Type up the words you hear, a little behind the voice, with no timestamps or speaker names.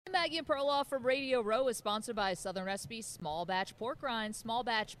Maggie and Perloff from Radio Row is sponsored by Southern Recipe Small Batch Pork Rinds. Small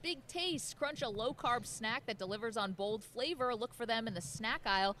Batch, big taste. Crunch a low-carb snack that delivers on bold flavor. Look for them in the snack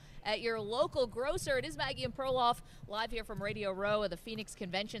aisle at your local grocer. It is Maggie and Perloff live here from Radio Row at the Phoenix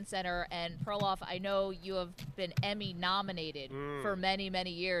Convention Center. And Perloff, I know you have been Emmy nominated for many,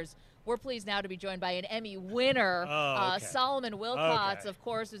 many years. We're pleased now to be joined by an Emmy winner, Solomon Wilcots, of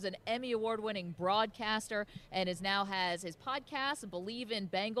course, who's an Emmy Award-winning broadcaster and now has his podcast, Believe in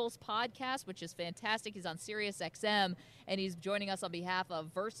Bengals podcast, which is fantastic. He's on Sirius XM, and he's joining us on behalf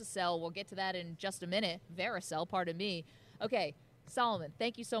of Vericel. We'll get to that in just a minute. Vericel, pardon me. Okay, Solomon,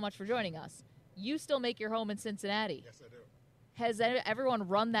 thank you so much for joining us. You still make your home in Cincinnati. Yes, I do. Has everyone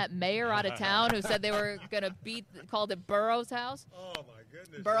run that mayor out of town who said they were going to called it Burrow's house? Oh, my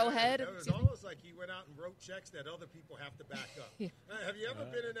goodness. Burrowhead? It was almost like he went out and wrote checks that other people have to back up. Have you ever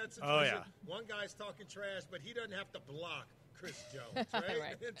been in that situation? Oh, yeah. One guy's talking trash, but he doesn't have to block Chris Jones, right?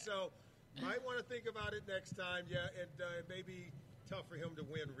 Right. And so might want to think about it next time, and it may be tough for him to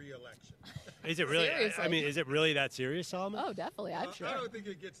win re-election. Is it really? Seriously. I mean, is it really that serious, Solomon? Oh, definitely. I'm sure. I don't think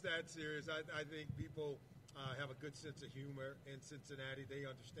it gets that serious. I think people have a good sense of humor in Cincinnati. They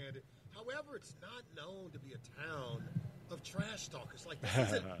understand it. However, it's not known to be a town of trash talkers. Like, this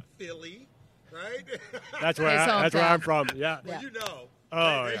isn't Philly, right? That's where I'm from. Yeah. Well, you know.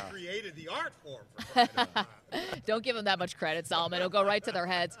 They created the art form for crying out loud. Don't give them that much credit, Solomon. It'll go right to their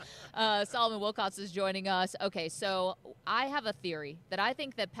heads. Solomon Wilcots is joining us. Okay, so I have a theory that I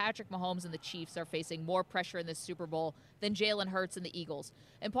think that Patrick Mahomes and the Chiefs are facing more pressure in this Super Bowl than Jalen Hurts and the Eagles.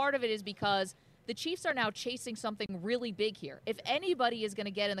 And part of it is because the Chiefs are now chasing something really big here. If anybody is going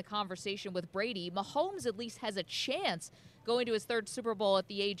to get in the conversation with Brady, Mahomes at least has a chance going to his third Super Bowl at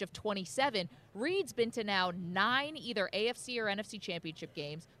the age of 27. Reed's been to now 9 either AFC or NFC championship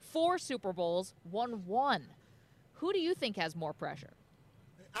games, 4 Super Bowls, won 1. Who do you think has more pressure?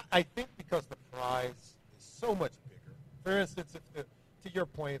 I think because the prize is so much bigger. For instance, to your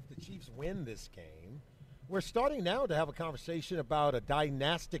point, if the Chiefs win this game, we're starting now to have a conversation about a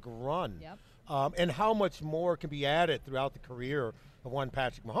dynastic run. Yep. And how much more can be added throughout the career of one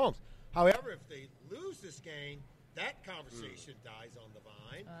Patrick Mahomes. However, If they lose this game, that conversation dies on the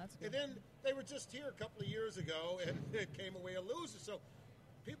vine. Oh, that's good. And then they were just here a couple of years ago and it came away a loser. So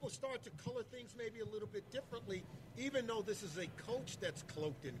people start to color things maybe a little bit differently, even though this is a coach that's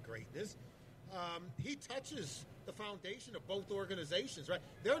cloaked in greatness. He touches the foundation of both organizations, right?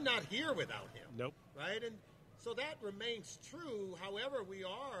 They're not here without him. Nope. Right? And so that remains true. However, we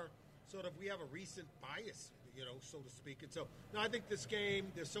have a recent bias, so to speak. And so, no, I think this game,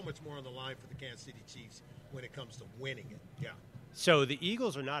 there's so much more on the line for the Kansas City Chiefs when it comes to winning it. Yeah. So the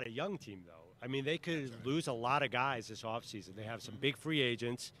Eagles are not a young team, though. I mean, they could lose a lot of guys this offseason. They have some big free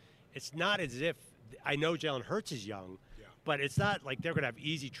agents. It's not as if – I know Jalen Hurts is young, but it's not like they're going to have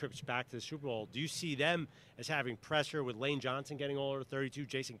easy trips back to the Super Bowl. Do you see them as having pressure with Lane Johnson getting older, 32?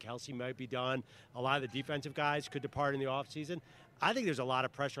 Jason Kelsey might be done. A lot of the defensive guys could depart in the offseason. I think there's a lot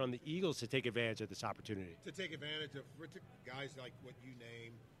of pressure on the Eagles to take advantage of this opportunity. To take advantage of guys like what you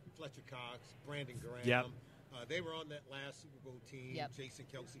named, Fletcher Cox, Brandon Graham. Yep. They were on that last Super Bowl team, Yep. Jason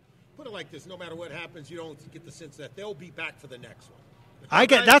Kelsey. Put it like this, no matter what happens, you don't get the sense that they'll be back for the next one.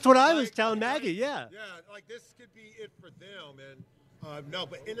 That's what I was telling Maggie, yeah. Yeah, like this could be it for them. And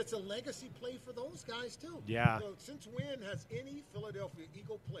and it's a legacy play for those guys, too. Yeah. So since when has any Philadelphia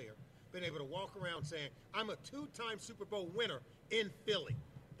Eagle player been able to walk around saying, I'm a 2-time Super Bowl winner in Philly?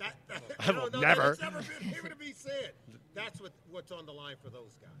 I don't know never. that it's ever been able to be said. That's what's on the line for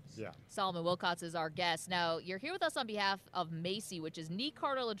those guys. Yeah. Solomon Wilcots is our guest. Now, you're here with us on behalf of Macy, which is knee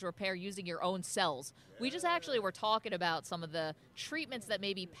cartilage repair using your own cells. We just actually were talking about some of the treatments that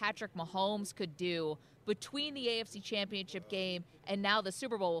maybe Patrick Mahomes could do between the AFC Championship game and now the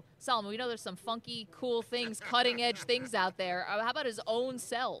Super Bowl. Solomon, we know there's some funky, cool things, cutting-edge things out there. How about his own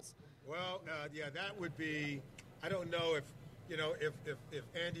cells? Well, that would be – I don't know if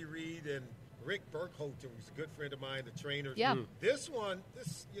Andy Reid and Rick Burkholder, who's a good friend of mine, the trainer. Yeah. This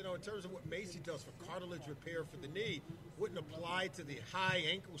in terms of what Macy does for cartilage repair for the knee, wouldn't apply to the high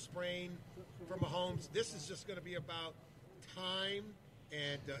ankle sprain for Mahomes. This is just going to be about time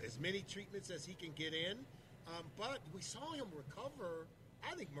and as many treatments as he can get in. But we saw him recover,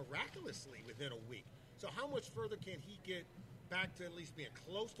 I think, miraculously within a week. So how much further can he get back to at least being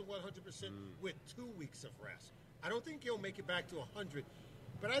close to 100% with 2 weeks of rest? I don't think he'll make it back to 100,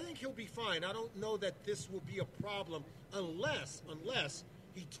 but I think he'll be fine. I don't know that this will be a problem unless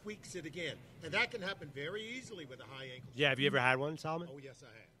he tweaks it again. And that can happen very easily with a high ankle. Yeah, have you ever had one, Solomon? Oh, yes, I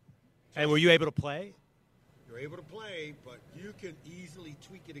have. And were you able to play? You're able to play, but you can easily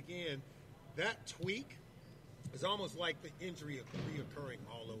tweak it again. That tweak is almost like the injury reoccurring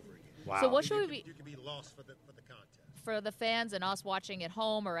all over Wow. So what should You can be lost for the contest. for the fans and us watching at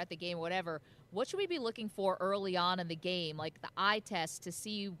home or at the game or whatever, what should we be looking for early on in the game, like the eye test, to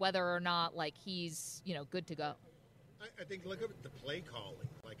see whether or not like he's good to go? I think look at the play calling.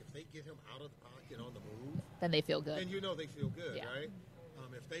 Like if they get him out of the pocket on the move, Then they feel good. then they feel good, Yeah. right?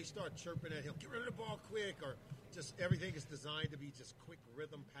 If they start chirping at him, get rid of the ball quick, or just everything is designed to be just quick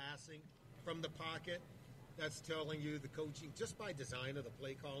rhythm passing from the pocket, that's telling you the coaching, just by design of the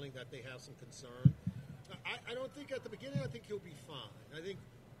play calling, that they have some concern. I don't think at the beginning, I think he'll be fine. I think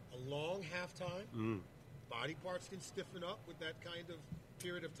a long halftime, body parts can stiffen up with that kind of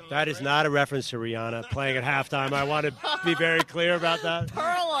period of time. That is not a reference to Rihanna playing at halftime. I want to be very clear about that.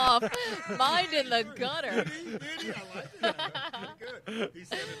 Perloff, mind in the gutter. Did he? I like that. Good. He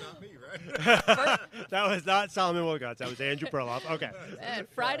said it, not me, right? That was not Solomon Wilcots. That was Andrew Perloff. Okay. And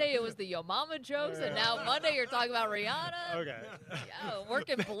Friday it was the Yo Mama jokes, and now Monday you're talking about Rihanna. Okay. Yeah,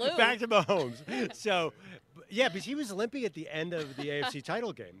 working blue. Back to Mahomes. So, yeah, because he was limping at the end of the AFC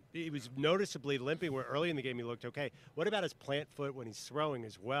title game. He was noticeably limping where early in the game he looked okay. What about his plant foot when he's throwing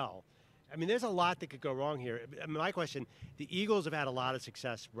as well? I mean, there's a lot that could go wrong here. My question, the Eagles have had a lot of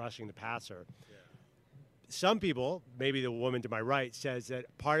success rushing the passer. Yeah. Some people, maybe the woman to my right, says that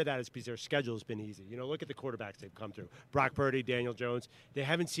part of that is because their schedule has been easy. Look at the quarterbacks they've come through. Brock Purdy, Daniel Jones. They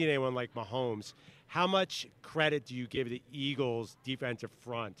haven't seen anyone like Mahomes. How much credit do you give the Eagles' defensive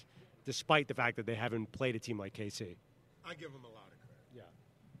front, despite the fact that they haven't played a team like KC? I give them a lot of credit. Yeah.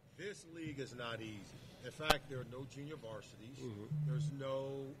 This league is not easy. In fact, there are no junior varsities. There's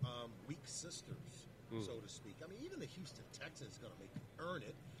no weak sisters, so to speak. I mean, even the Houston Texans are going to make you earn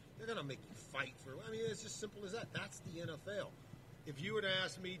it. They're going to make you fight for it. I mean, it's just simple as that. That's the NFL. If you would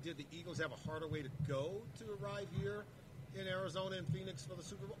ask me, did the Eagles have a harder way to go to arrive here in Arizona and Phoenix for the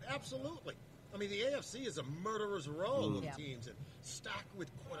Super Bowl? Absolutely. I mean, the AFC is a murderer's row of teams and stacked with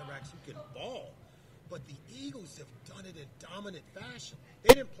quarterbacks who can ball. But the Eagles have done it in dominant fashion.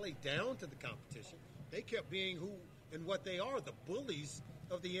 They didn't play down to the competition. They kept being who and what they are, the bullies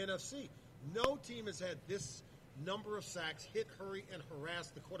of the NFC. No team has had this number of sacks, hit, hurry, and harass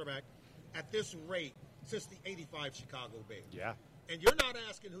the quarterback at this rate since the 85 Chicago Bears. Yeah. And you're not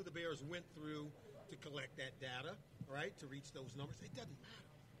asking who the Bears went through to collect that data, right, to reach those numbers. It doesn't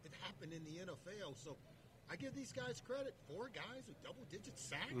matter. It happened in the NFL. So I give these guys credit. 4 guys with double-digit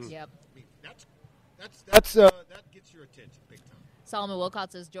sacks. Yep. I mean, that gets your attention big time. Solomon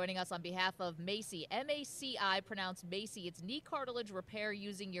Wilcots is joining us on behalf of Macy, M-A-C-I, pronounced Macy. It's knee cartilage repair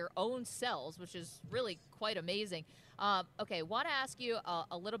using your own cells, which is really quite amazing. Okay, want to ask you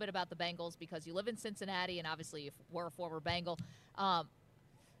a little bit about the Bengals because you live in Cincinnati and obviously you were a former Bengal.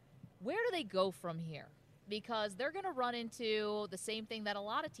 Where do they go from here? Because they're going to run into the same thing that a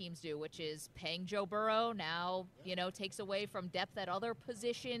lot of teams do, which is paying Joe Burrow now, takes away from depth at other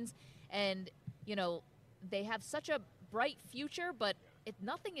positions. And, they have such a bright future, but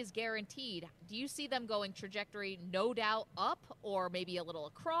nothing is guaranteed. Do you see them going trajectory, no doubt, up or maybe a little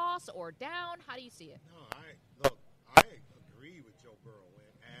across or down? How do you see it? No, I agree with Joe Burrow.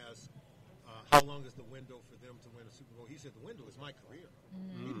 And as how long is the window for them to win a Super Bowl? He said the window is my career.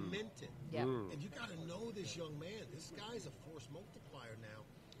 He meant it. Yeah. And you got to know this young man. This guy's a force multiplier now.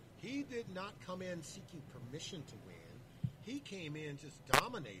 He did not come in seeking permission to win. He came in just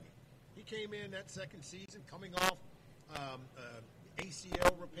dominating. He came in that second season coming off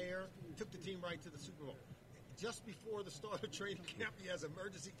ACL repair, took the team right to the Super Bowl. Just before the start of training camp, he has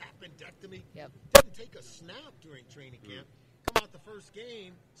emergency appendectomy. Yep. Didn't take a snap during training camp. Come out the first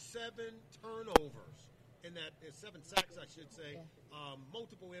game, 7 turnovers. In that 7 sacks, I should say,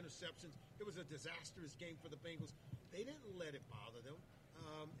 multiple interceptions. It was a disastrous game for the Bengals. They didn't let it bother them.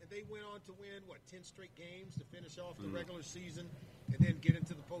 And they went on to win, 10 straight games to finish off the regular season and then get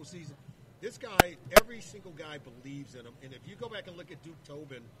into the postseason. This guy, every single guy believes in him. And if you go back and look at Duke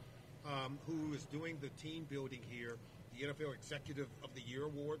Tobin, who is doing the team building here, the NFL Executive of the Year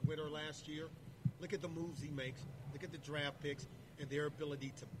award winner last year, look at the moves he makes, look at the draft picks, and their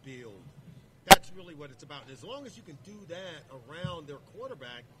ability to build. That's really what it's about. And as long as you can do that around their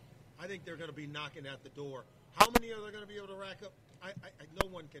quarterback, I think they're going to be knocking at the door. How many are they going to be able to rack up? No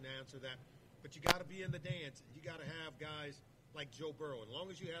one can answer that. But you got to be in the dance. You got to have guys like Joe Burrow. As long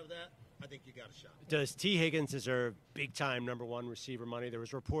as you have that, I think you got a shot. Does T. Higgins deserve big-time number 1 receiver money? There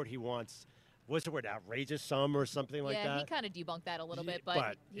was a report he wants, what's the word, outrageous sum or something like that? Yeah, he kind of debunked that a little bit,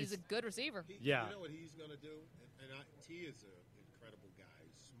 but he's a good receiver. You know what he's going to do? T is an incredible guy.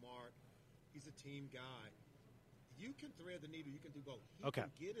 He's smart. He's a team guy. You can thread the needle. You can do both. He can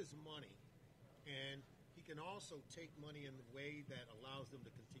get his money, and he can also take money in the way that allows them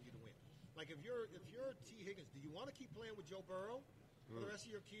to continue to win. Like if you're T. Higgins, do you want to keep playing with Joe Burrow, for the rest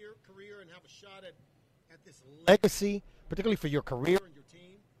of your career and have a shot at this legacy, particularly for your career and your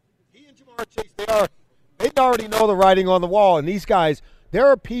team, he and Jamar Chase, they already know the writing on the wall. And these guys, there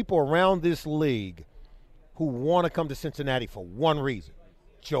are people around this league who want to come to Cincinnati for one reason,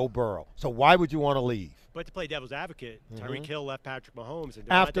 Joe Burrow. So why would you want to leave? But to play devil's advocate, Tyreek Hill left Patrick Mahomes. And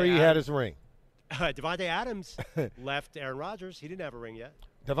After he had his ring. Devontae Adams left Aaron Rodgers. He didn't have a ring yet.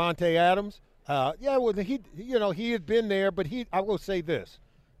 Devontae Adams, he had been there, but I will say this,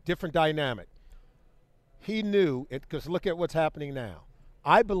 different dynamic. He knew it, because look at what's happening now.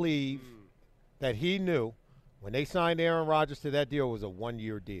 I believe that he knew when they signed Aaron Rodgers to that deal, it was a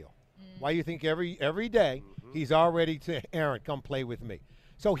one-year deal. Why do you think every day he's already to Aaron, come play with me?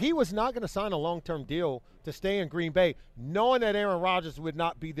 So he was not going to sign a long-term deal to stay in Green Bay, knowing that Aaron Rodgers would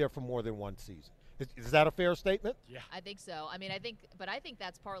not be there for more than one season. Is that a fair statement? Yeah, I think so. I mean, I think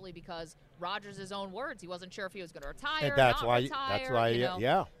that's partly because Rodgers' own words. He wasn't sure if he was going to retire. And that's not why. retire, That's why.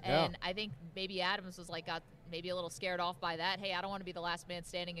 Yeah. And I think maybe Adams was got maybe a little scared off by that. Hey, I don't want to be the last man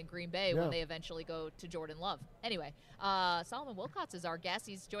standing in Green Bay when they eventually go to Jordan Love. Anyway, Solomon Wilcots is our guest.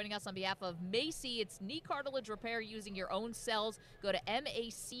 He's joining us on behalf of Macy. It's knee cartilage repair using your own cells. Go to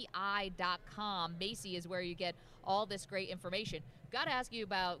maci.com. Macy is where you get all this great information. Got to ask you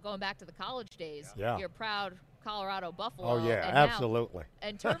about going back to the college days. Yeah. Your proud Colorado Buffalo. Oh, yeah, and absolutely. Now,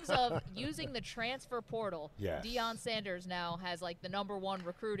 in terms of using the transfer portal, yes. Deion Sanders now has the #1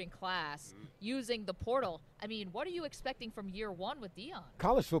 recruiting class using the portal. I mean, what are you expecting from year one with Deion?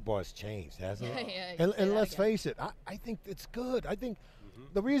 College football has changed, hasn't it? Yeah, and let's face it, I think it's good. I think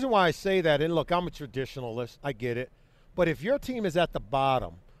the reason why I say that, and look, I'm a traditionalist, I get it, but if your team is at the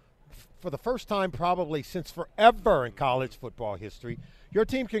bottom, for the first time probably since forever in college football history, your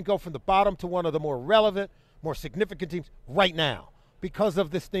team can go from the bottom to one of the more relevant, more significant teams right now because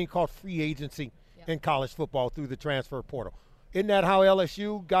of this thing called free agency in college football through the transfer portal. Isn't that how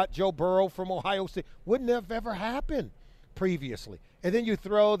LSU got Joe Burrow from Ohio State? Wouldn't have ever happened previously. And then you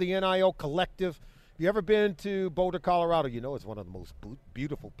throw the NIL collective. You ever been to Boulder, Colorado? You know it's one of the most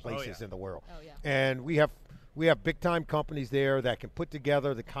beautiful places in the world. Oh, yeah. And we have big-time companies there that can put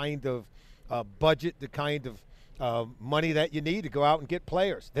together the kind of budget, the kind of money that you need to go out and get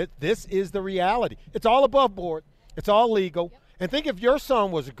players. This is the reality. It's all above board. It's all legal. Yep. And think if your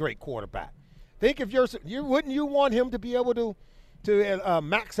son was a great quarterback. Think if wouldn't you want him to be able to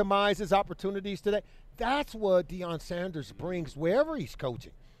maximize his opportunities today? That's what Deion Sanders brings wherever he's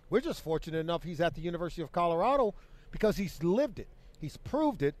coaching. We're just fortunate enough he's at the University of Colorado because he's lived it. He's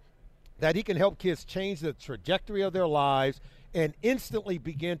proved it that he can help kids change the trajectory of their lives and instantly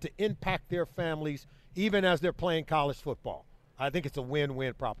begin to impact their families even as they're playing college football. I think it's a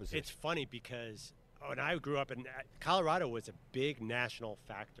win-win proposition. It's funny because when I grew up in Colorado was a big national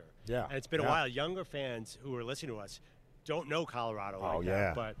factor. Yeah. And it's been a while. Younger fans who are listening to us don't know Colorado like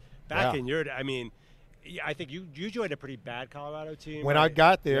yeah. that. But back in your day, I mean, I think you joined a pretty bad Colorado team. When I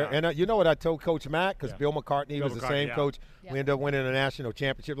got there, and you know what I told Coach Mack, because Bill McCartney was the same coach. Yeah. We ended up winning a national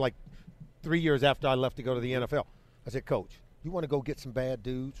championship 3 years after I left to go to the NFL. I said, Coach, you want to go get some bad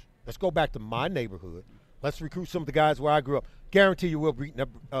dudes? Let's go back to my neighborhood. Let's recruit some of the guys where I grew up. Guarantee you we'll beat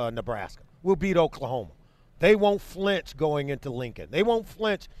Nebraska. We'll beat Oklahoma. They won't flinch going into Lincoln. They won't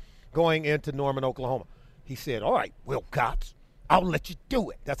flinch going into Norman, Oklahoma. He said, all right, Wilcots, I'll let you do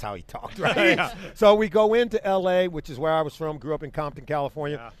it. That's how he talked, right? So we go into L.A., which is where I was from, grew up in Compton,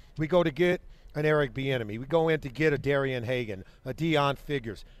 California. Yeah. We go to get an Eric Bieniemy. We go in to get a Darian Hagan, a Deion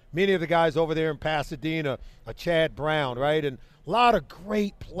Figures. Many of the guys over there in Pasadena, a Chad Brown, right? And a lot of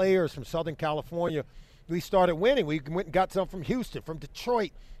great players from Southern California. We started winning. We went and got some from Houston, from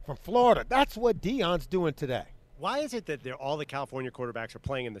Detroit, from Florida. That's what Deion's doing today. Why is it that all the California quarterbacks are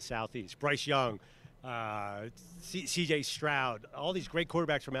playing in the Southeast? Bryce Young, C.J. Stroud, all these great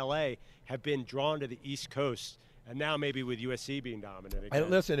quarterbacks from L.A. have been drawn to the East Coast, and now maybe with USC being dominant again. And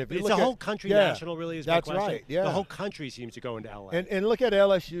listen, if you it's look the whole country national really is that's my question. Right, yeah. The whole country seems to go into L.A. And look at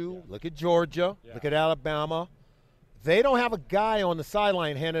LSU, look at Georgia, look at Alabama. They don't have a guy on the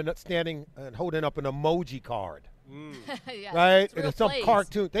sideline standing and holding up an emoji card. Right? It's some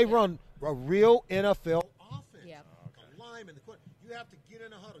cartoon. They run a real NFL offense. Yeah. A lineman, you have to get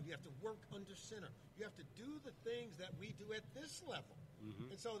in a huddle. You have to work under center. You have to do the things that we do at this level.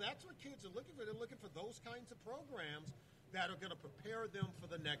 And so that's what kids are looking for. They're looking for those kinds of programs that are going to prepare them for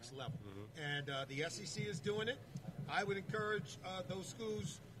the next level. And the SEC is doing it. I would encourage those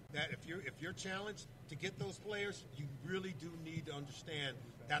schools that if you're challenged to get those players, you really do need to understand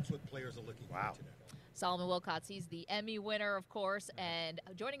that's what players are looking for today. Solomon Wilcots, he's the Emmy winner, of course, and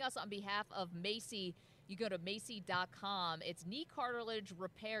joining us on behalf of Macy, you go to macy.com. It's knee cartilage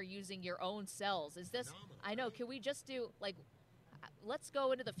repair using your own cells. Is this, I know, can we just do, let's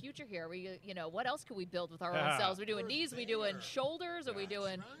go into the future here. What else can we build with our own selves? We're doing knees, we doing shoulders, are we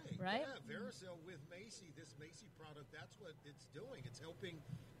doing right? Yeah, Vericel with Macy, this Macy product, that's what it's doing. It's helping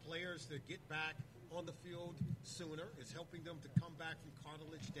players to get back on the field sooner. It's helping them to come back from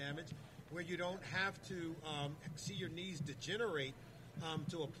cartilage damage, where you don't have to see your knees degenerate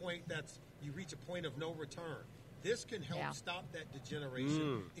to a point you reach a point of no return. This can help stop that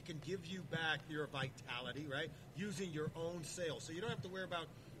degeneration. It can give you back your vitality, right, using your own cells. So you don't have to worry about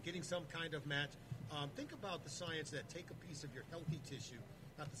getting some kind of match. Think about the science that take a piece of your healthy tissue,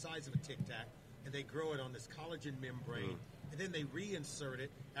 about the size of a Tic Tac, and they grow it on this collagen membrane, and then they reinsert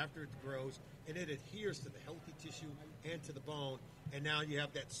it after it grows, and it adheres to the healthy tissue and to the bone, and now you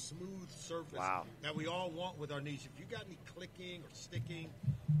have that smooth surface that we all want with our knees. If you got any clicking or sticking,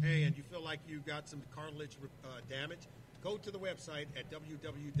 and you feel like you got some cartilage damage, go to the website at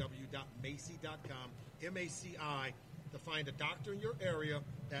www.macy.com, MACI, to find a doctor in your area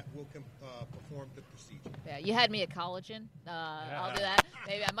that will perform the procedure. Yeah, you had me at collagen. I'll do that.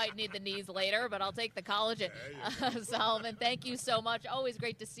 Maybe I might need the knees later, but I'll take the collagen. Solomon, thank you so much. Always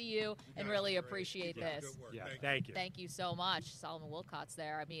great to see you, and really appreciate this. Good work. Yeah, thank you. Thank you so much. Solomon Wilcots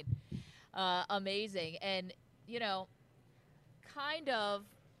there. I mean, amazing. And, kind of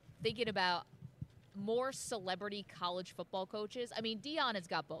thinking about more celebrity college football coaches. I mean, Deion has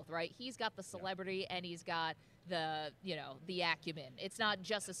got both, right? He's got the celebrity and he's got the acumen. It's not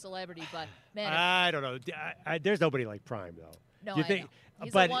just a celebrity, but man, I don't know. There's nobody like Prime though. No, you I think, know.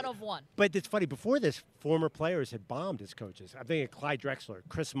 He's but, a one of one. But it's funny. Before this, former players had bombed as coaches. I'm thinking Clyde Drexler,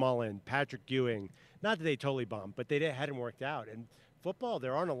 Chris Mullen, Patrick Ewing. Not that they totally bombed, but they hadn't worked out. And football,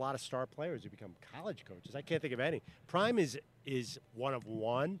 there aren't a lot of star players who become college coaches. I can't think of any. Prime is one of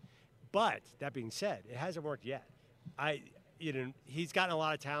one. But that being said, it hasn't worked yet. He's gotten a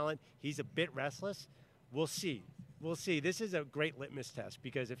lot of talent. He's a bit restless. We'll see. This is a great litmus test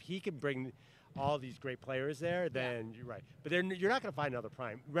because if he can bring all these great players there, then you're right. But then you're not going to find another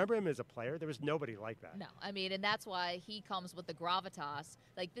Prime. Remember him as a player? There was nobody like that. No, I mean, and that's why he comes with the gravitas.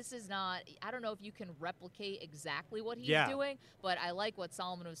 Like, this is not – I don't know if you can replicate exactly what he's doing, but I like what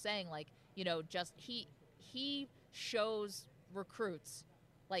Solomon was saying. Like, just he shows recruits,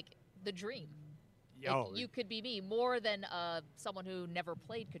 like, the dream. You could be me more than someone who never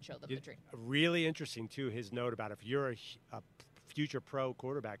played could show them the dream. Really interesting, too, his note about if you're a future pro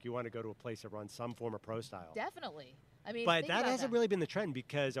quarterback, you want to go to a place that runs some form of pro style. Definitely. I mean, but that hasn't really been the trend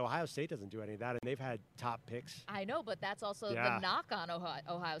because Ohio State doesn't do any of that, and they've had top picks. I know, but that's also the knock on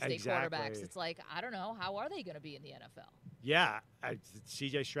Ohio State quarterbacks. It's like, I don't know, how are they going to be in the NFL? Yeah,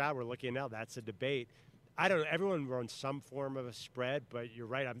 C.J. Stroud, we're looking now. That's a debate. I don't know. Everyone runs some form of a spread, but you're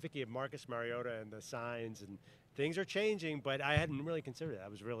right. I'm thinking of Marcus Mariota and the signs, and things are changing, but I hadn't really considered that.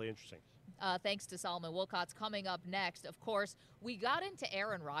 That was really interesting. Thanks to Solomon Wilcots. Coming up next, of course, we got into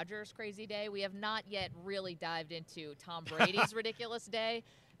Aaron Rodgers' crazy day. We have not yet really dived into Tom Brady's ridiculous day.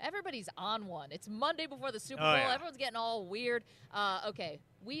 Everybody's on one. It's Monday before the Super Bowl. Yeah. Everyone's getting all weird. Okay,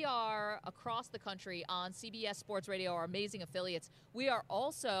 we are across the country on CBS Sports Radio, our amazing affiliates. We are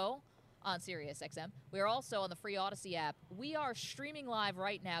also on SiriusXM. We are also on the free Odyssey app. We are streaming live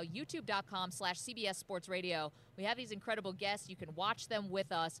right now, youtube.com/CBS Sports Radio. We have these incredible guests. You can watch them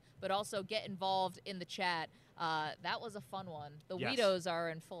with us, but also get involved in the chat. That was a fun one. The Weedos are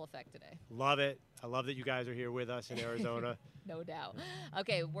in full effect today. Love it. I love that you guys are here with us in Arizona. No doubt.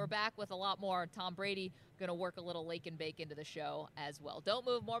 Okay, we're back with a lot more. Tom Brady going to work a little Lake and Bake into the show as well. Don't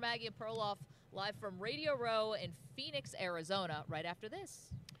move. More Maggie and Perloff live from Radio Row in Phoenix, Arizona, right after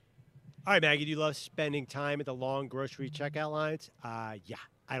this. All right, Maggie, do you love spending time at the long grocery checkout lines? Yeah,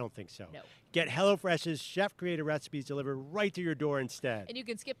 I don't think so. No. Get HelloFresh's chef-created recipes delivered right to your door instead. And you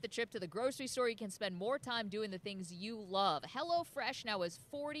can skip the trip to the grocery store. You can spend more time doing the things you love. HelloFresh now has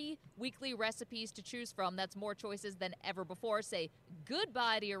 40 weekly recipes to choose from. That's more choices than ever before. Say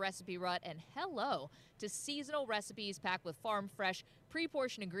goodbye to your recipe rut and hello to seasonal recipes packed with farm-fresh,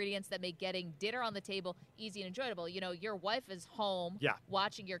 pre-portioned ingredients that make getting dinner on the table easy and enjoyable. You know, your wife is home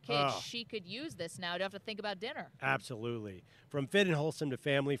watching your kids. She could use this now. You don't have to think about dinner. Absolutely. From fit and wholesome to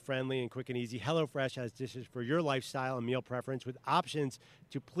family-friendly and quick and easy, HelloFresh has dishes for your lifestyle and meal preference with options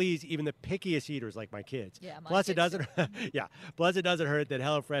to please even the pickiest eaters like my kids. Yeah, Plus, it doesn't Plus, it doesn't hurt that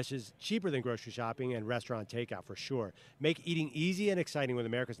HelloFresh is cheaper than grocery shopping and restaurant takeout for sure. Make eating easy and exciting with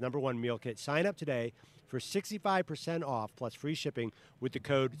America's #1 meal kit. Sign up today for 65% off plus free shipping with the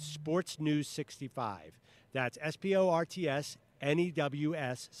code SPORTSNEWS65. That's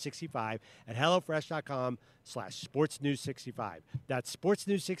SPORTSNEWS65 at HelloFresh.com/SportsNews65. That's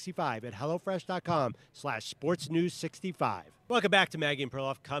SportsNews65 at HelloFresh.com/SportsNews65. Welcome back to Maggie and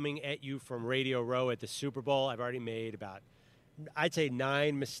Perloff, coming at you from Radio Row at the Super Bowl. I've already made about I'd say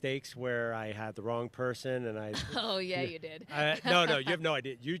 9 mistakes where I had the wrong person, and I. Oh yeah, you did. No, you have no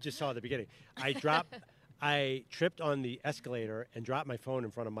idea. You just saw the beginning. I tripped on the escalator and dropped my phone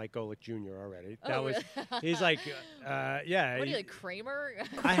in front of Mike Golick Jr. already. That was. He's like, yeah. What are you, like Kramer?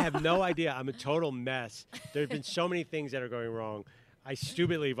 I have no idea. I'm a total mess. There's been so many things that are going wrong. I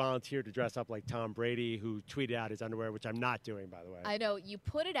stupidly volunteered to dress up like Tom Brady, who tweeted out his underwear, which I'm not doing, by the way. I know. You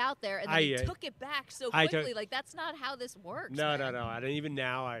put it out there, and then you took it back so quickly. Like, that's not how this works. No. I don't even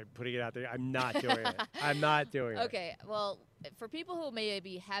now. I'm putting it out there. I'm not doing it. I'm not doing it. Okay. Well, for people who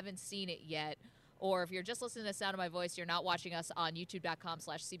maybe haven't seen it yet, or if you're just listening to the sound of my voice, you're not watching us on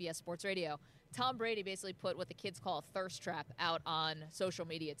youtube.com/CBS Sports Radio, Tom Brady basically put what the kids call a thirst trap out on social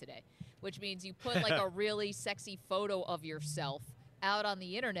media today, which means you put like a really sexy photo of yourself out on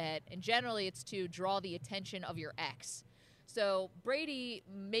the internet, and generally it's to draw the attention of your ex. So Brady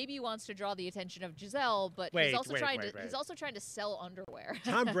maybe wants to draw the attention of Giselle, but he's also trying to sell underwear.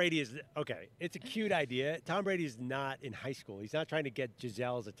 Tom Brady is okay. It's a cute idea. Tom Brady is not in high school. He's not trying to get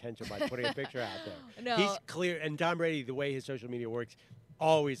Giselle's attention by putting a picture out there. No. He's clear. And Tom Brady, the way his social media works,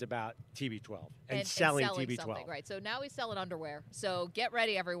 always about TB12 and selling TB12. Right. So now he's selling underwear. So get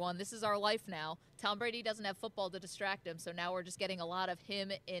ready, everyone. This is our life now. Tom Brady doesn't have football to distract him, so now we're just getting a lot of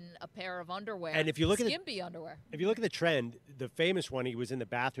him in a pair of underwear. And if you look skimpy underwear. If you look at the trend, the famous one, he was in the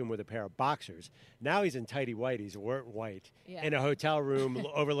bathroom with a pair of boxers. Now he's in tighty whities, or white, in a hotel room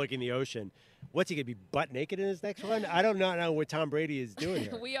overlooking the ocean. What's he going to be butt naked in his next one? I don't know what Tom Brady is doing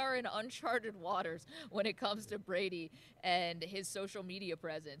here. We are in uncharted waters when it comes to Brady and his social media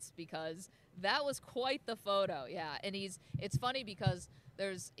presence, because that was quite the photo. Yeah, and it's funny because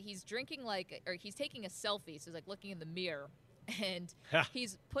he's drinking he's taking a selfie, so he's like looking in the mirror, and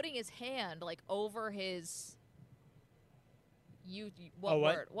he's putting his hand like over his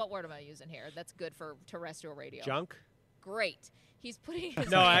what word am I using here that's good for terrestrial radio? Junk? Great. He's putting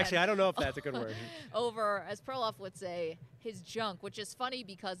his No, hand actually, I don't know if that's a good word. over, as Perloff would say, his junk, which is funny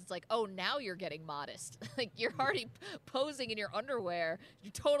because it's like, oh, now you're getting modest. Like, you're already posing in your underwear.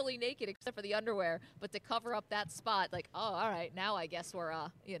 You're totally naked except for the underwear. But to cover up that spot, like, oh, all right, now I guess we're,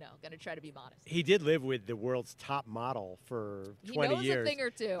 going to try to be modest. He did live with the world's top model for 20 years. He knows a thing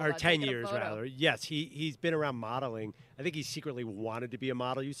or two. Or 10 years, rather. Yes, he's been around modeling. I think he secretly wanted to be a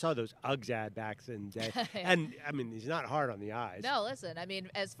model. You saw those Uggs ad backs in the day. And, I mean, he's not hard on the eyes. No, listen, I mean,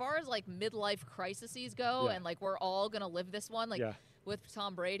 as far as, like, midlife crises go, and, like, we're all going to live this one, like, with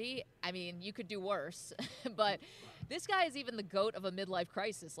Tom Brady, I mean, you could do worse. But this guy is even the GOAT of a midlife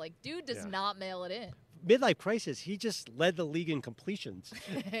crisis. Like, dude does not mail it in. Midlife crisis, he just led the league in completions.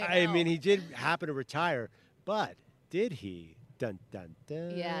 I mean, he did happen to retire, but did he? Dun, dun,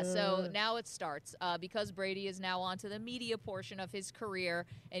 dun. Yeah, so now it starts. Because Brady is now onto the media portion of his career,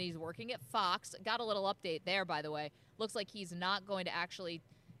 and he's working at Fox. Got a little update there, by the way. Looks like he's not going to actually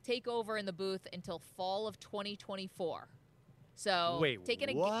take over in the booth until fall of 2024. So wait, he's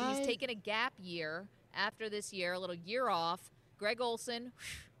taking a gap year after this year, a little year off. Greg Olsen,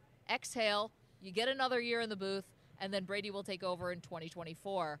 exhale. You get another year in the booth, and then Brady will take over in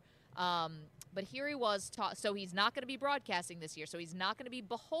 2024. But here he was. So he's not going to be broadcasting this year. So he's not going to be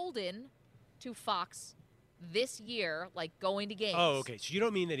beholden to Fox this year, like going to games. Oh, okay. So you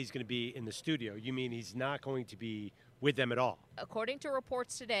don't mean that he's going to be in the studio. You mean he's not going to be with them at all? According to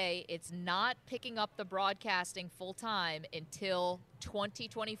reports today, it's not picking up the broadcasting full time until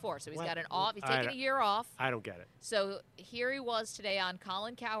 2024. So he's got an off. He's taking a year off. I don't get it. So here he was today on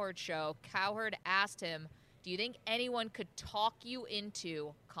Colin Cowherd's show. Cowherd asked him, "Do you think anyone could talk you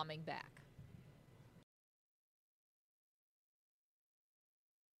into coming back?"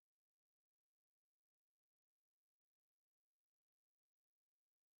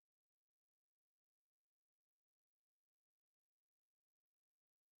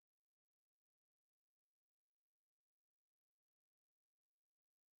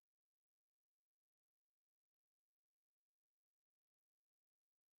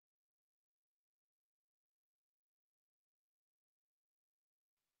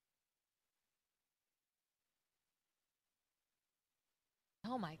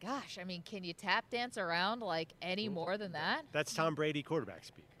 Oh, my gosh. I mean, can you tap dance around like any more than that? That's Tom Brady quarterback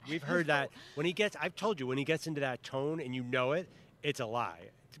speak. We've heard that. I've told you, when he gets into that tone and you know it, it's a lie.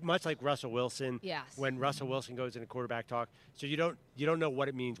 It's much like Russell Wilson. Yes. When Russell Wilson goes into quarterback talk. So you don't know what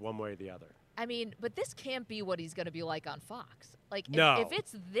it means one way or the other. I mean, but this can't be what he's going to be like on Fox. Like, if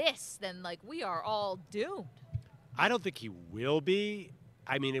it's this, then, like, we are all doomed. I don't think he will be.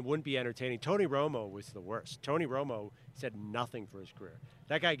 I mean, it wouldn't be entertaining. Tony Romo was the worst. Tony Romo said nothing for his career.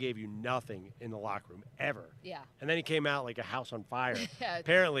 That guy gave you nothing in the locker room, ever. Yeah. And then he came out like a house on fire. Yeah.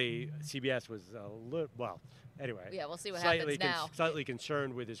 Apparently, CBS was Anyway. Yeah, we'll see what slightly happens now. Slightly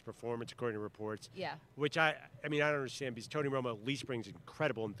concerned with his performance, according to reports. Yeah. Which I mean, I don't understand because Tony Romo at least brings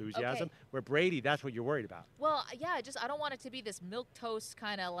incredible enthusiasm. Okay. Where Brady, that's what you're worried about. Well, yeah, I don't want it to be this milquetoast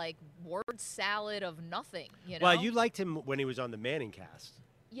kind of like word salad of nothing, you know? Well, you liked him when he was on the Manning cast.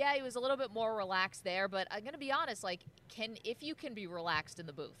 Yeah, he was a little bit more relaxed there, but I'm going to be honest, like, if you can be relaxed in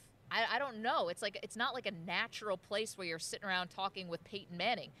the booth. I don't know. It's not like a natural place where you're sitting around talking with Peyton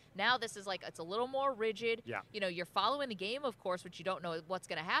Manning. Now this is like, it's a little more rigid. Yeah. You know, you're following the game, of course, which you don't know what's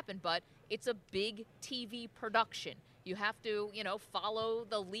going to happen, but it's a big TV production. You have to, you know, follow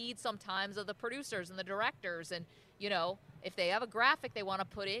the lead sometimes of the producers and the directors. And, you know, if they have a graphic they want to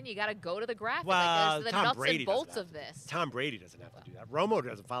put in, you got to go to the graphic. Well, like, there's the Tom nuts Brady and bolts doesn't of this. Tom Brady doesn't have to do that. Romo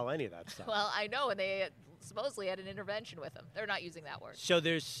doesn't follow any of that stuff. Well, I know, and they supposedly had an intervention with him. They're not using that word. So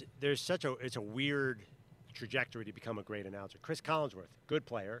it's a weird trajectory to become a great announcer. Chris Collinsworth, good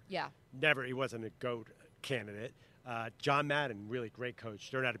player. Yeah. He wasn't a GOAT candidate. John Madden, really great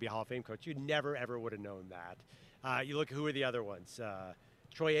coach. Turned out to be a Hall of Fame coach. You never, ever would have known that. You look, who are the other ones?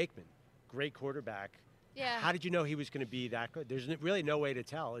 Troy Aikman, great quarterback. Yeah. How did you know he was going to be that good? There's really no way to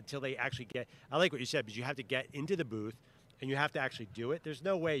tell until they actually get – I like what you said, because you have to get into the booth and you have to actually do it. There's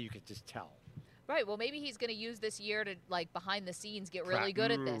no way you could just tell. Right. Well, maybe he's going to use this year to, like, behind the scenes get really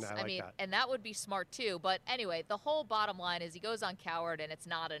good at this. I mean, and that would be smart, too. But anyway, the whole bottom line is he goes on Coward, and it's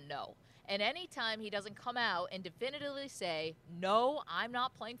not a no. And anytime he doesn't come out and definitively say, no, I'm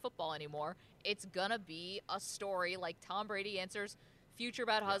not playing football anymore, it's going to be a story like Tom Brady answers future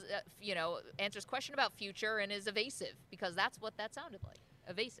about, answers question about future and is evasive, because that's what that sounded like,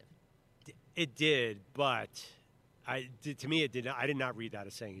 evasive. It did, but to me it did not. I did not read that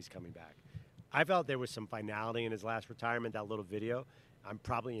as saying he's coming back. I felt there was some finality in his last retirement, that little video. I'm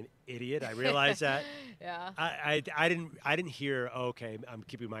probably an idiot. I realize that. Yeah. I didn't hear, okay, I'm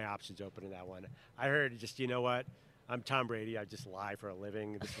keeping my options open in that one. I heard just, you know what? I'm Tom Brady. I just lie for a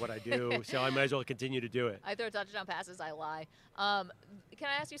living. This is what I do. So I might as well continue to do it. I throw touchdown passes. I lie. Can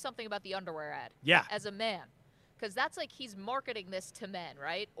I ask you something about the underwear ad? Yeah. As a man. Because that's like he's marketing this to men,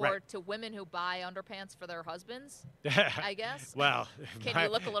 right? Or right. to women who buy underpants for their husbands, I guess. Well. Can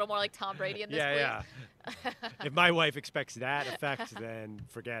you look a little more like Tom Brady in this, yeah, please? Yeah. If my wife expects that effect, then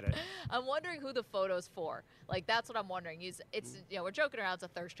forget it. I'm wondering who the photo's for. Like, that's what I'm wondering. It's we're joking around, it's a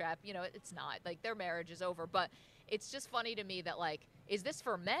thirst trap. You know, it's not. Like, their marriage is over. But it's just funny to me that, like, is this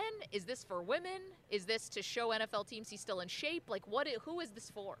for men? Is this for women? Is this to show NFL teams he's still in shape? Like, who is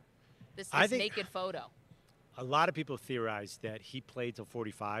this for? This naked photo. A lot of people theorize that he played till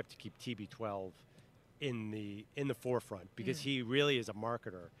 45 to keep TB12 in the forefront, because he really is a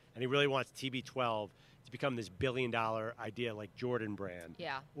marketer, and he really wants TB12 to become this billion-dollar idea like Jordan Brand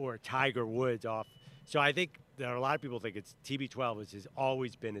or Tiger Woods off. So I think there are a lot of people think it's TB12 has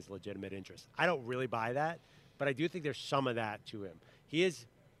always been his legitimate interest. I don't really buy that, but I do think there's some of that to him. He is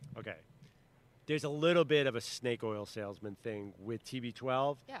 – okay. There's a little bit of a snake oil salesman thing with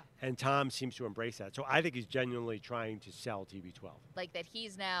TB12, and Tom seems to embrace that. So I think he's genuinely trying to sell TB12. Like that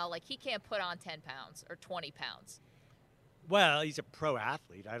he's now, like he can't put on 10 pounds or 20 pounds. Well, he's a pro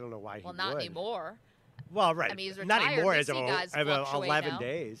athlete. I don't know why he would. Well, not anymore. Well, right. I mean, he's retired. Not anymore, as of 11 now.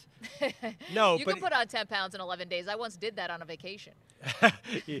 days. No, you can put on 10 pounds in 11 days. I once did that on a vacation.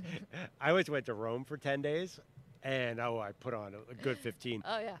 I once went to Rome for 10 days. And, I put on a good 15.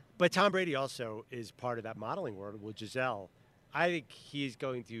 Oh, yeah. But Tom Brady also is part of that modeling world with Giselle. I think he's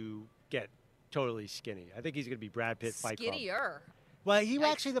going to get totally skinny. I think he's going to be Brad Pitt Fight Club. Skinnier. Well,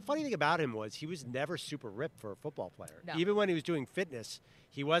 the funny thing about him was he was never super ripped for a football player. No. Even when he was doing fitness,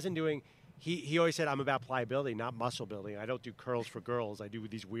 he wasn't doing – he always said, I'm about pliability, not muscle building. I don't do curls for girls. I do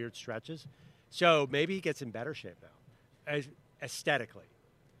these weird stretches. So maybe he gets in better shape now, aesthetically.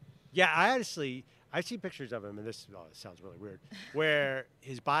 Yeah, I've seen pictures of him, and this sounds really weird, where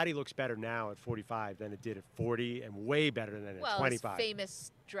his body looks better now at 45 than it did at 40, and way better than at 25. Well, his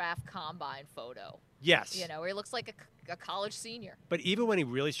famous draft combine photo. Yes. You know, where he looks like a college senior. But even when he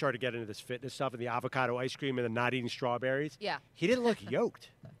really started to get into this fitness stuff and the avocado ice cream and the not eating strawberries, he didn't look yoked.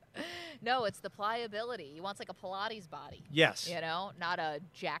 No, it's the pliability. He wants like a Pilates body. Yes. You know, not a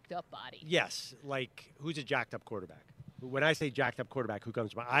jacked up body. Yes. Like, who's a jacked up quarterback? When I say jacked up quarterback, who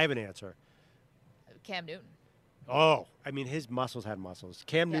comes to mind? I have an answer. Cam Newton. Oh, I mean, his muscles had muscles.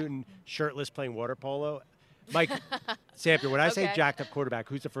 Cam Newton, shirtless, playing water polo. Mike, Samper, when I say jacked up quarterback,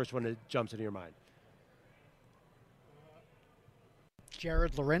 who's the first one that jumps into your mind?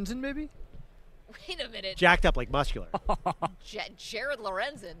 Jared Lorenzen, maybe? Wait a minute. Jacked up, like muscular. Jared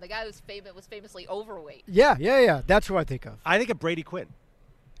Lorenzen, the guy who's was famously overweight. Yeah. That's who I think of. I think of Brady Quinn.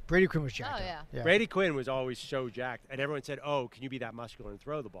 Brady Quinn was jacked up. Yeah. Brady Quinn was always so jacked, and everyone said, oh, can you be that muscular and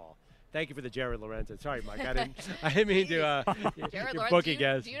throw the ball? Thank you for the Jared Lorenzen. Sorry, Mike. I didn't mean to. Jared your Lorenzen, bookie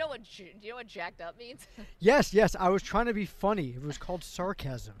guess. do you know what jacked up means? Yes, yes. I was trying to be funny. It was called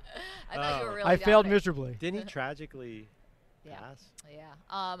sarcasm. I thought you were really I failed down it. miserably. Didn't he tragically Yeah. pass?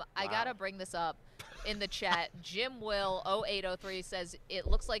 Yeah. I gotta bring this up in the chat. Jim Will 0803 says it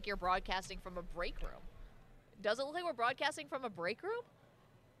looks like you're broadcasting from a break room. Does it look like we're broadcasting from a break room?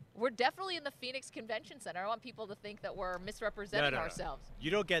 We're definitely in the Phoenix Convention Center. I don't want people to think that we're misrepresenting No. ourselves. You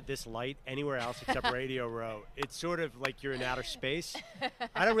don't get this light anywhere else except Radio Row. It's sort of like you're in outer space.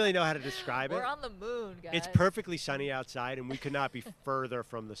 I don't really know how to describe it. We're on the moon, guys. It's perfectly sunny outside, and we could not be further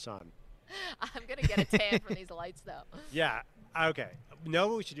from the sun. I'm gonna get a tan from these lights, though. Yeah. Okay. Know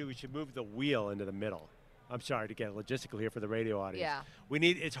what we should do? We should move the wheel into the middle. I'm sorry to get logistical here for the radio audience. Yeah.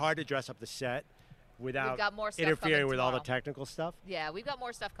 It's hard to dress up the set without got more stuff interfering coming with all the tomorrow. technical stuff. Yeah, we've got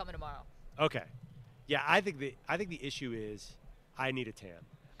more stuff coming tomorrow. Okay. Yeah, I think the issue is I need a tan.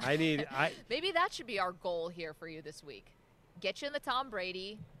 Maybe that should be our goal here for you this week. Get you in the Tom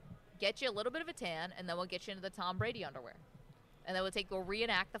Brady, get you a little bit of a tan, and then we'll get you into the Tom Brady underwear. And then we'll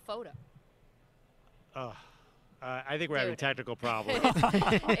reenact the photo. I think we're having Dude. technical problems.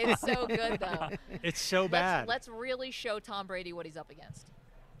 It's so good, though. It's so bad. Let's really show Tom Brady what he's up against.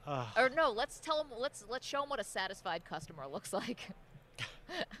 Or no, let's tell him. Let's show him what a satisfied customer looks like.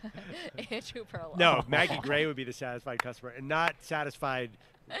 Andrew Perloff. No, Maggie Gray would be the satisfied customer, and not satisfied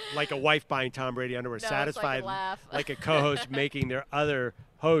like a wife buying Tom Brady underwear. No, it's satisfied like a laugh. like a co-host making their other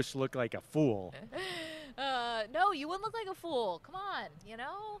host look like a fool. No, you wouldn't look like a fool. Come on,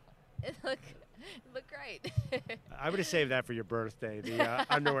 it look great. I would have saved that for your birthday, the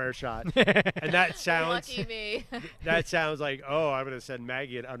underwear shot. And that sounds Lucky me. that sounds like, I'm going to send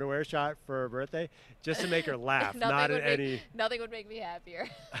Maggie an underwear shot for her birthday just to make her laugh, not in any. Nothing would make me happier.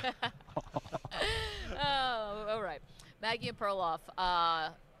 Oh, all right. Maggie and Perloff.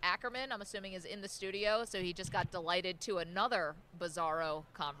 Ackerman, I'm assuming, is in the studio, so he just got delighted to another Bizarro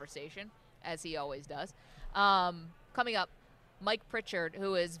conversation, as he always does. Coming up, Mike Pritchard,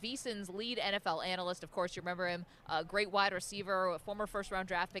 who is VSiN's lead NFL analyst. Of course, you remember him, a great wide receiver, a former first-round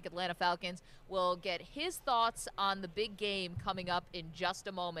draft pick, Atlanta Falcons, will get his thoughts on the big game coming up in just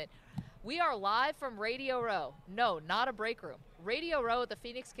a moment. We are live from Radio Row. No, not a break room. Radio Row at the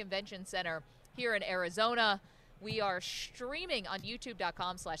Phoenix Convention Center here in Arizona. We are streaming on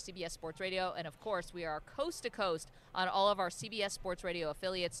youtube.com/CBS Sports Radio. And, of course, we are coast to coast on all of our CBS Sports Radio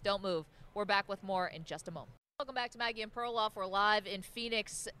affiliates. Don't move. We're back with more in just a moment. Welcome back to Maggie and Perloff. We're live in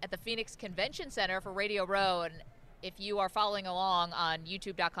Phoenix at the Phoenix Convention Center for Radio Row. And if you are following along on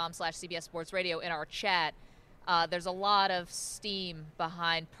youtube.com/CBS Sports Radio in our chat, there's a lot of steam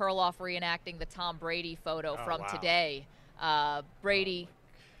behind Perloff reenacting the Tom Brady photo from today. Brady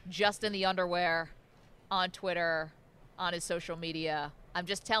just in the underwear on Twitter, on his social media. I'm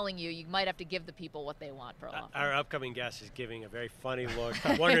just telling you, you might have to give the people what they want, Perloff. Our upcoming guest is giving a very funny look,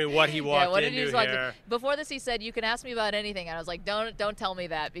 wondering what he walked into here. Before this, he said, "You can ask me about anything," and I was like, "Don't tell me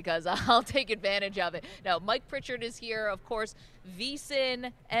that because I'll take advantage of it." No, Mike Pritchard is here, of course,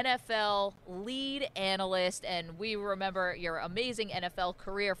 VSiN NFL lead analyst, and we remember your amazing NFL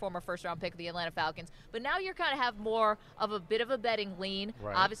career, former first-round pick of the Atlanta Falcons. But now you're kind of have more of a bit of a betting lean,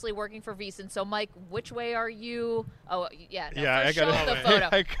 obviously working for VSiN. So, Mike, which way are you? Oh, yeah. No, I show gotta, the photo.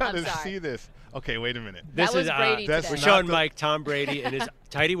 I gotta I'm sorry. see this. Okay, wait a minute. That was Brady that's today. We're showing the- Mike Tom Brady in his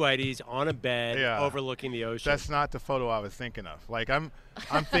tighty whiteys on a bed overlooking the ocean. That's not the photo I was thinking of. Like I'm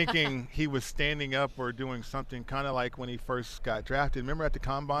thinking he was standing up or doing something kind of like when he first got drafted. Remember at the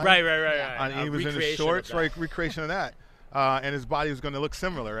combine? Right. And he was in his Recreation shorts, of that. right? Recreation of that, and his body was going to look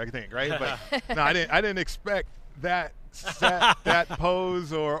similar, I think, right? But no, I didn't expect that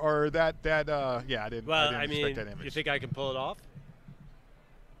pose or that. I didn't. Well, I didn't expect that image. you think I can pull it off?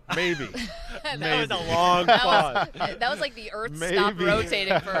 Maybe. That was a long pause. That was like the Earth stopped Maybe.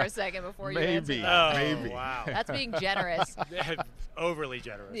 rotating for a second before you answered Maybe. that. Oh, Maybe. wow. That's being generous. Overly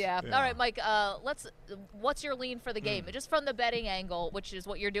generous. Yeah. Yeah. All right, Mike. What's your lean for the game? Just from the betting angle, which is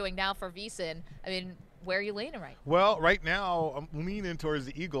what you're doing now for VSiN. I mean, where are you leaning right? Well, right now I'm leaning towards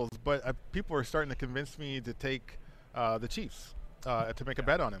the Eagles, but people are starting to convince me to take the Chiefs to make a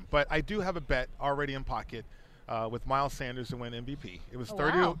bet on them. But I do have a bet already in pocket with Miles Sanders to win MVP. It was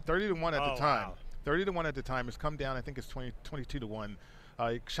 30 to 1 at the time. Wow. 30 to 1 at the time. It's come down. I think it's 22 to 1.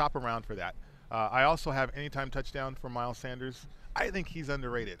 Shop around for that. I also have anytime touchdown for Miles Sanders. I think he's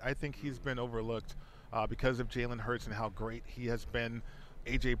underrated. I think he's been overlooked because of Jalen Hurts and how great he has been.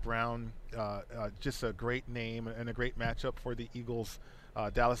 A.J. Brown, just a great name and a great matchup for the Eagles.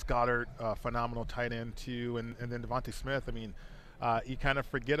 Dallas Goedert, phenomenal tight end too. And then Devontae Smith. I mean, you kind of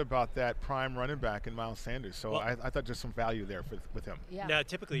forget about that prime running back in Miles Sanders. So Well, I thought just some value there with him. Yeah. Now,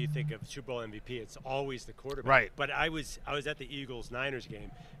 typically you think of Super Bowl MVP, it's always the quarterback. Right. But I was at the Eagles-Niners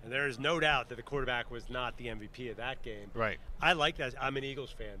game, and there is no doubt that the quarterback was not the MVP of that game. Right. I like that. I'm an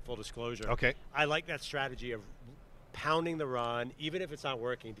Eagles fan, full disclosure. Okay. I like that strategy of pounding the run, even if it's not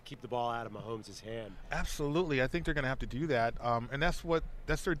working, to keep the ball out of Mahomes' hand. Absolutely. I think they're going to have to do that. And that's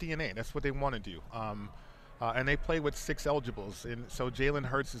their DNA. That's what they want to do. And they play with 6 eligibles. And so Jalen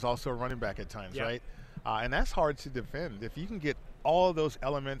Hurts is also a running back at times, Yeah. right? And that's hard to defend. If you can get all of those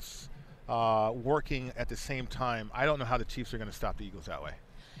elements working at the same time, I don't know how the Chiefs are going to stop the Eagles that way.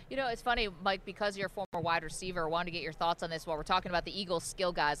 You know, it's funny, Mike, because you're a former wide receiver, I wanted to get your thoughts on this while we're talking about the Eagles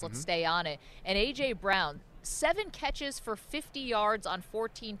skill guys. Let's stay on it. And A.J. Brown, 7 catches for 50 yards on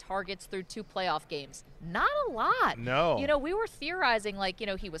 14 targets through 2 playoff games. Not a lot. No. You know, we were theorizing, like, you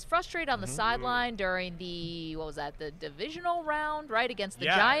know, he was frustrated on the sideline during the, the divisional round, right, against the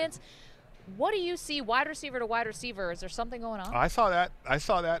Giants. What do you see wide receiver to wide receiver? Is there something going on? I saw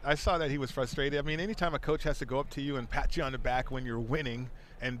that he was frustrated. I mean, anytime a coach has to go up to you and pat you on the back when you're winning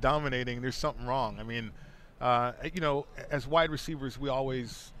and dominating, there's something wrong. I mean, you know, as wide receivers, we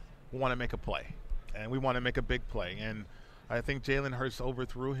always want to make a play, and we want to make a big play. And I think Jalen Hurts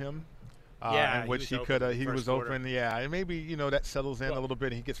overthrew him. In which he was open. Yeah, and maybe, you know, that settles in a little bit,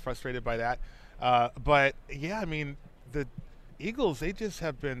 and he gets frustrated by that. But yeah, I mean, the Eagles, they just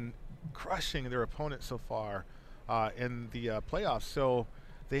have been crushing their opponents so far in the playoffs. So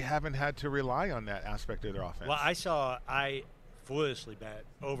they haven't had to rely on that aspect of their offense. Well, I foolishly bet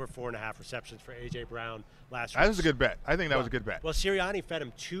over 4.5 receptions for A.J. Brown last week. That was a good bet. I think that was a good bet. Well, Sirianni fed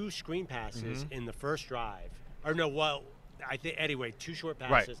him 2 screen passes in the first drive. Or no, well, I think anyway, 2 short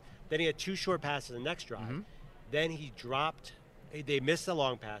passes. Right. Then he had 2 short passes the next drive. Then he dropped. They missed the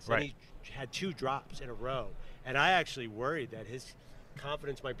long pass. Right. And he had 2 drops in a row. And I actually worried that his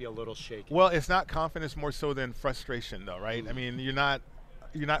confidence might be a little shaky. Well, it's not confidence more so than frustration, though, right? I mean, you're not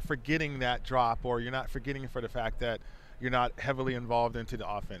forgetting that drop, or you're not forgetting for the fact that you're not heavily involved into the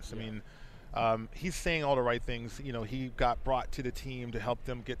offense. I mean, he's saying all the right things. You know, he got brought to the team to help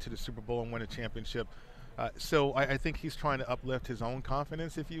them get to the Super Bowl and win a championship. So I think he's trying to uplift his own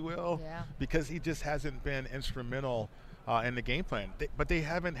confidence, if you will, because he just hasn't been instrumental in the game plan. But they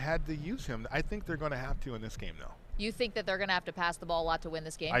haven't had to use him. I think they're going to have to in this game, though. You think that they're going to have to pass the ball a lot to win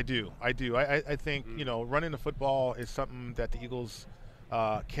this game? I do. I think, you know, running the football is something that the Eagles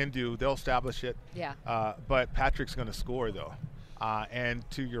can do. They'll establish it. Yeah. But Patrick's going to score, though. And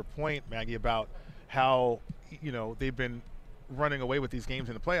to your point, Maggie, about how, you know, they've been running away with these games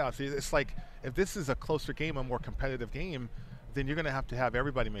in the playoffs, it's like if this is a closer game, a more competitive game, then you're going to have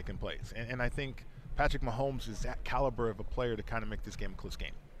everybody making plays. And I think Patrick Mahomes is that caliber of a player to kind of make this game a close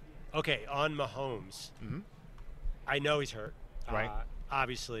game. Okay, on Mahomes, I know he's hurt, right?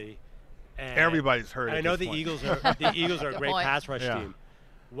 Obviously, and everybody's hurt. And I know the Eagles are a great pass rush team.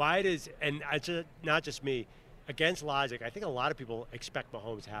 Why does not just me against logic? I think a lot of people expect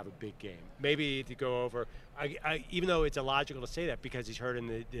Mahomes to have a big game, maybe to go over. Even though it's illogical to say that because he's hurt,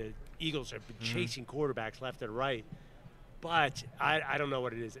 and the Eagles have been chasing quarterbacks left and right. But I don't know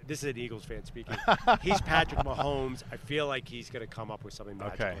what it is. This is an Eagles fan speaking. He's Patrick Mahomes. I feel like he's going to come up with something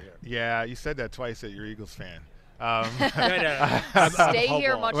magical here. Yeah, you said that twice that you're Eagles fan. Stay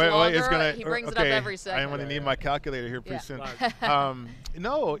here much longer. He brings it up every second. I'm going to need my calculator here pretty soon.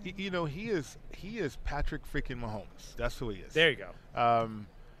 No, you know, he is Patrick freaking Mahomes. That's who he is. There you go.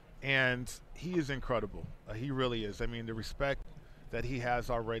 And he is incredible. He really is. I mean, the respect that he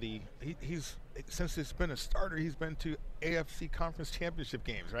has already. He's since he's been a starter, he's been to AFC Conference Championship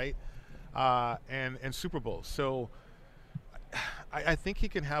games, right? And Super Bowls. So I think he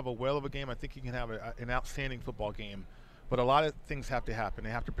can have a whale of a game. I think he can have an outstanding football game. But a lot of things have to happen.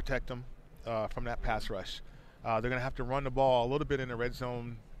 They have to protect him from that pass rush. They're going to have to run the ball a little bit in the red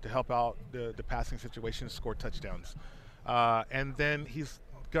zone to help out the passing situation, score touchdowns. And then he's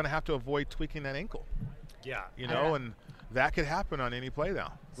going to have to avoid tweaking that ankle. Yeah. You know, and that could happen on any play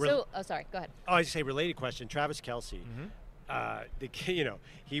now. So, sorry, go ahead. Oh, I was say related question. Travis Kelce,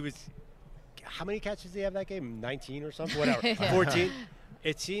 he was. How many catches did he have that game? 19 or something? Whatever. 14.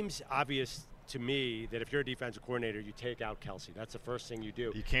 It seems obvious to me that if you're a defensive coordinator, you take out Kelce. That's the first thing you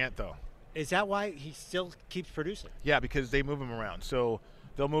do. You can't, though. Is that why he still keeps producing? Yeah, because they move him around. So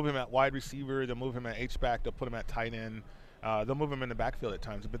they'll move him at wide receiver. They'll move him at H-back. They'll put him at tight end. They'll move him in the backfield at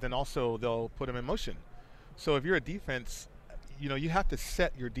times. But then also they'll put him in motion. So if you're a defense, you know, you have to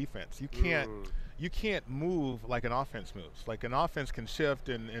set your defense. You can't move like an offense moves. Like an offense can shift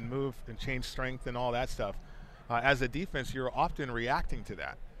and move and change strength and all that stuff. As a defense, you're often reacting to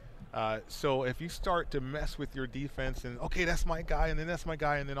that. So if you start to mess with your defense and, okay, that's my guy, and then that's my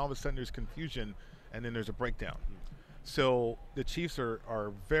guy, and then all of a sudden there's confusion, and then there's a breakdown. So the Chiefs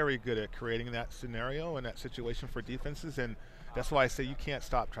are very good at creating that scenario and that situation for defenses, and that's why I say you can't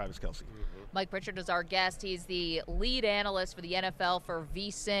stop Travis Kelce. Mike Pritchard is our guest. He's the lead analyst for the NFL for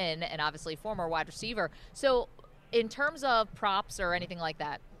VSiN and obviously former wide receiver. So in terms of props or anything like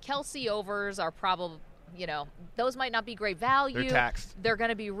that, Kelce overs are probably, those might not be great value. They're taxed. They're going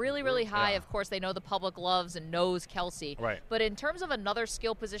to be really, really high. Yeah. Of course, they know the public loves and knows Kelce. Right. But in terms of another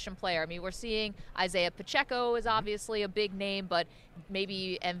skill position player, I mean, we're seeing Isaiah Pacheco is obviously a big name, but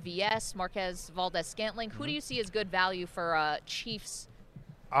maybe MVS, Marquez Valdez-Scantling. Who do you see as good value for Chiefs?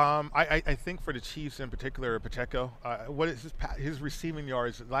 I think for the Chiefs in particular, Pacheco, what is his receiving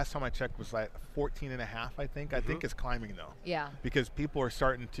yards? Last time I checked was like 14 and a half, I think. I think it's climbing, though. Yeah. Because people are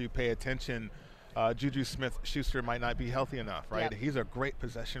starting to pay attention. Juju Smith-Schuster might not be healthy enough, right? Yep. He's a great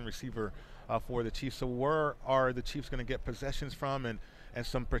possession receiver for the Chiefs. So where are the Chiefs going to get possessions from and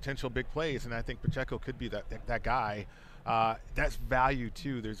some potential big plays? And I think Pacheco could be that guy. That's value,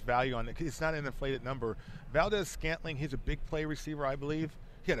 too. There's value on it. It's not an inflated number. Valdez-Scantling, he's a big play receiver, I believe.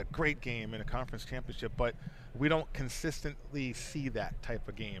 He had a great game in a conference championship, but we don't consistently see that type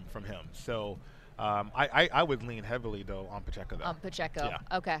of game from him. So I would lean heavily, though, on Pacheco. On Pacheco.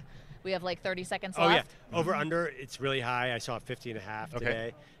 Yeah. Okay. We have like 30 seconds Oh, left. yeah. Over, under, it's really high. I saw 50.5 Okay.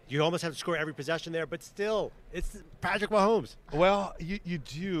 today. You almost have to score every possession there, but still, it's Patrick Mahomes. Well, you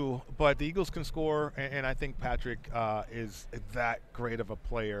do, but the Eagles can score, and I think Patrick is that great of a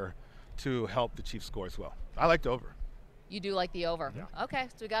player to help the Chiefs score as well. I like the over. You do like the over. Yeah. Okay,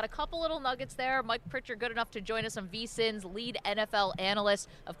 so we got a couple little nuggets there. Mike Pritchard, good enough to join us on VSiN's lead NFL analyst.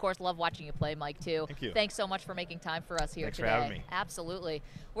 Of course, love watching you play, Mike, too. Thank you. Thanks so much for making time for us here Thanks today. for having me. Absolutely.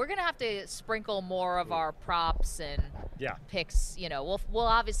 We're going to have to sprinkle more of our props and Yeah. picks. We'll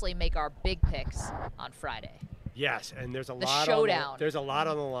obviously make our big picks on Friday. Yes, and there's a The lot showdown. there's a lot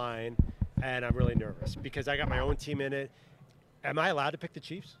on the line, and I'm really nervous because I got my own team in it. Am I allowed to pick the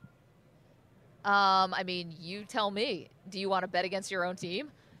Chiefs? I mean, you tell me. Do you want to bet against your own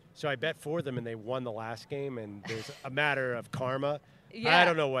team? So I bet for them, and they won the last game, and there's a matter of karma. Yeah. I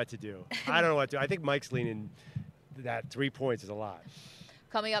don't know what to do. I think Mike's leaning that 3 points is a lot.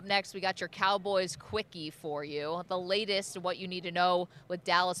 Coming up next, we got your Cowboys quickie for you. The latest, what you need to know with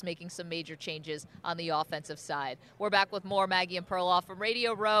Dallas making some major changes on the offensive side. We're back with more Maggie and Perloff from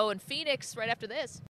Radio Row in Phoenix right after this.